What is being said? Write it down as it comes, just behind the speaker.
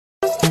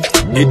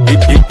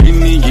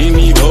Inni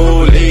yini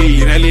dole,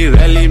 rally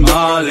rally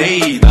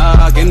male,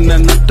 da ginna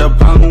natta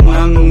pang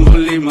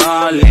hulli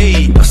male,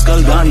 paskal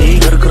dani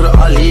gar gar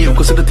ale,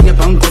 ukusada tiya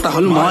pang kota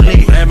hul male,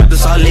 mehmet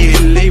sale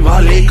illi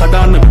wale,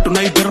 kadan bittu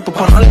nai dar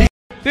parale.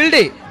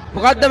 Fildi,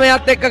 මොකද්ද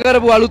මෙයාත් එක්ක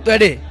කරපු අලුත්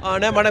වැඩේ?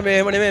 නෑ මට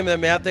මෙහෙම නෙමෙයි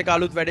මෙයාත් එක්ක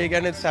අලුත් වැඩේ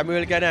කියන්නේ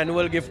සැමුවෙල් කියන්නේ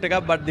annual gift එකක්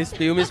but this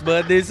Piumi's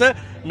birthday is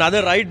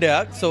another ride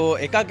එකක්. so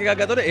එකක්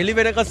ගත්තොත් එලි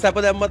වෙනක සැප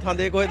දැම්මත්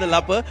හඳේ කොහෙද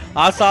ලප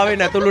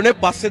ආසාවෙන් ඇතුළුනේ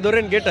පස්සේ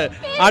දොරෙන් ගෙට.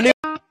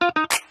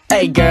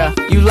 Hey girl,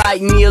 you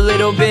like me a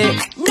little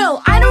bit? No,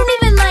 I don't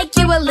even like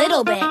you a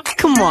little bit.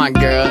 Come on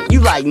girl, you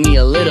like me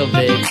a little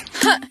bit.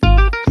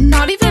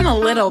 Not even a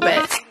little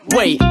bit.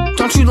 Wait,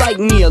 don't you like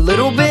me a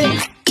little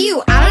bit? Ew,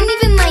 I don't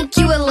even like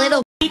you a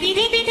little bit.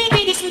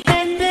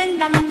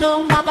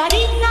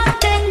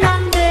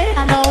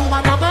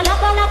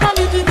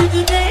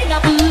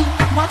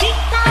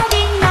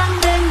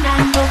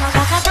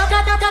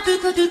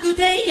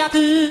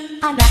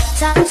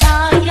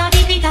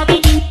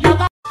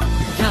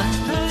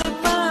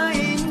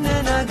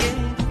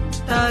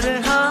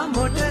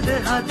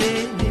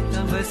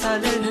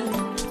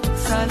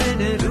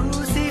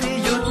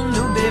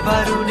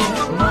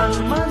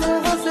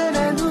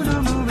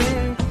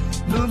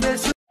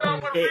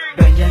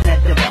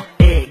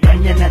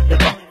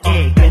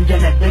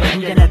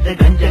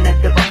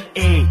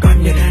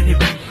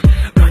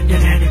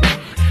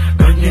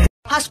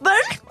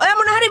 Husband, ඔයා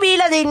මොන හරි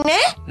බීලා දෙන්නේ?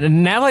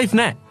 නෑ wife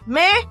නෑ.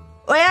 මේ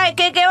ඔයා එක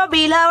එක ඒවා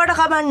බීලාවට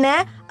කමන්නේ.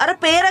 අර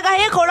peer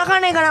ගහේ කොළ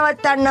කන එක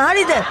නවත්තන්න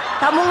හරිද?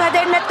 තමුන්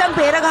හැදෙන්නේ නැත්තම්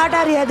peer ගහට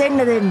හරි හැදෙන්න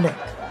දෙන්න.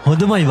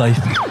 හොඳමයි වයිෆ්.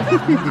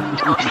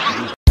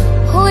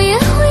 හොය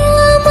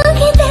හොයා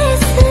මගේ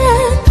දැස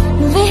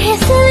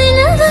වෙහෙස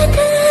වෙනවට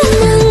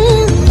නම්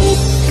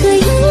එක්ක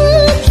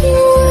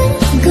යකියුව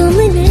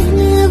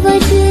ගමනවද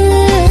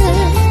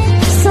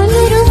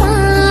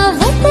සමරුමා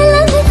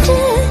වතලකට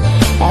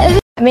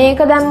මේක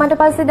දැම්මට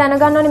පස්සේ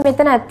දැනගන්න ඕනේ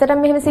මෙතන ඇත්තටම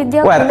මෙහෙම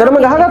සිද්ධියක් ඔය ඇත්තටම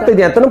ගහගත්තා.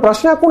 ඉතින් ඇත්තටම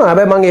ප්‍රශ්නයක් වුණා.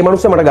 හැබැයි මම මේ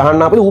මිනිස්සයා මට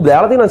ගහන්න ආපේ ඌ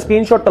දාලා තියෙන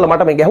ස්ක්‍රීන්ෂොට් වල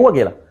මට මේ ගැහුවා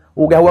කියලා.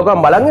 ඌ ගැහුවා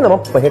ගමන් බලන් ඉන්න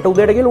මම හෙට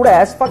උදේට ගිහලා උඩ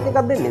ඇස් පක් එකක්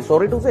දෙන්නේ.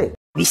 sorry to say.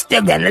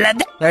 විස්තර බැනලාද?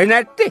 ඒ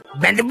නැත්තේ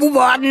බැඳපු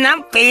බෝඩ් නම්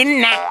පේන්නේ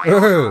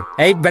නැහැ.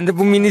 ඇයි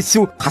බැඳපු මිනිස්සු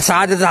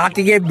කසාද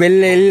සාතිගේ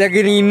බෙල්ල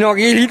එල්ලගෙන ඉන්නවා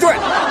කියලා හිතුවා.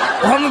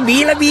 කොහොම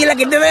බීලා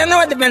ගෙදර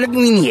යනවද බැඳපු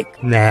මිනිහෙක්?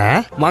 නෑ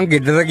මං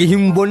ගෙදර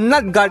ගිහින්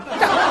බොන්නත්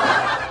ගත්තා.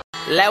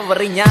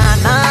 ලැවරි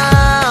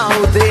ඥානා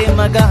උදේම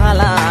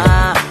ගහලා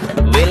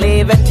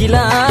වෙලේ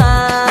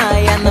වැටිලා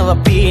යනවා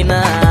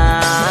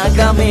පීනා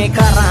ගමේ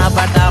කරා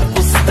බඩ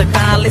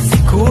පුස්තකාලේ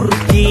සිකුරු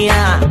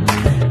කියා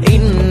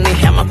ඉන්නේ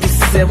හැම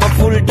තිස්සෙම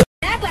full.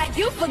 Act like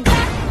you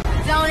forgot.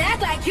 Don't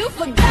act like you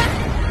forgot.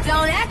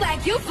 Don't act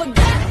like you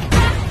forgot.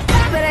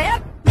 Better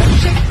up.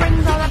 Chick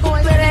brings all the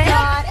boys with it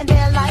hard and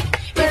they're like,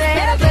 better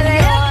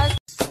up.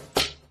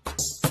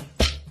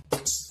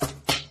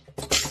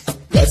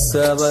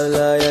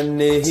 Kasabala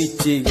yanne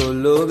hichi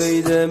gollo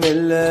geid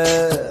mella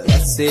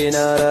gasse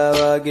nara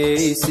wage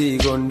isi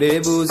gonde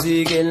busi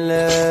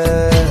kella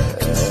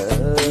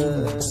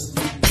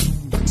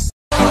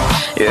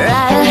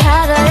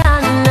Hada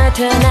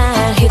yannata na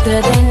hita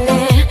denne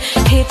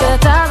hita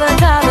tava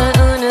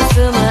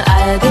unusuma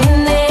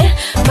aldinne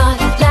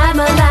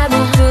lama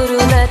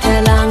turulata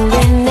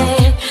langenne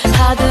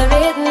hada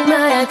ritma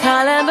ya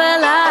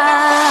kalabala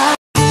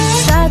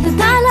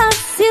sadala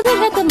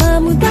sidhata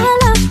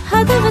mamudala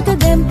hadavata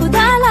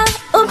dempudala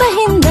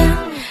obahinda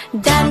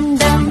dam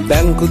dam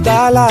banku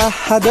tala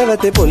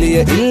hadavate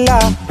poliya illa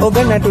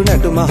oba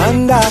natu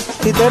mahanda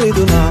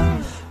hitariduna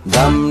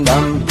dam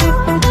dam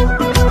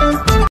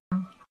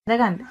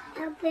දැන්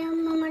අපේ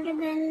අම්මා මට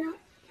බැන්නා.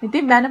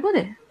 ඉතින් බැනපුද?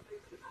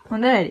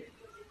 හොඳ වැඩි.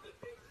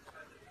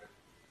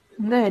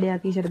 හොඳ වැඩි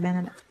අකීෂට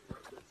බැනලා.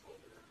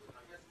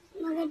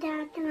 මගේ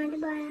තාත්තා මට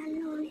බලන්න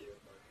ඕනේ.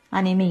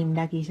 අනේ මේ ඉන්න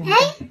අකීෂ.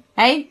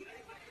 ඇයි?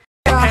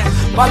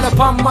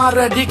 බලපම්මාර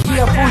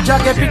ඩිකිය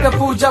පූජාගේ පිට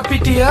පූජා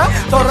පිටිය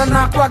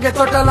තොරණක් වගේ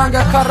තොට ළඟ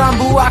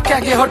කරම්බුවක්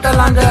ඇගේ හොට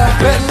ළඟ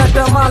වෙන්නට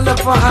මල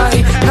පහයි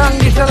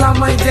නංගිට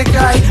ළමයි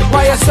දෙකයි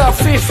වයස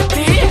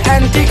 50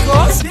 and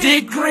Tico's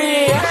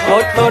degree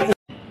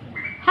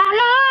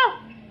Hello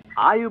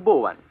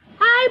ආයුබෝවන්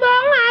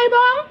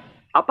ආයිබෝන්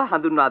අප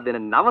හඳුන්වා දෙන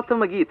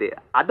නවතම ගීතය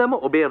අදම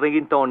ඔබේ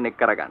රින්ග්ටෝන් එක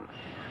කරගන්න.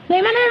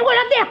 මේ මම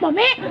ගොඩක් දෙයක්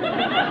මේ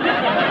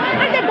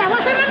අද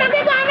දවසම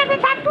මගේ ගානට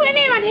සට්ටු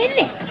වෙනේ වනේ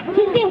ඉන්නේ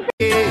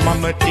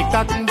මම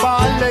ටිකක්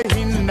බාල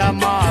හින්දා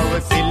මාව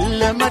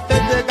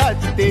සිල්ලමටද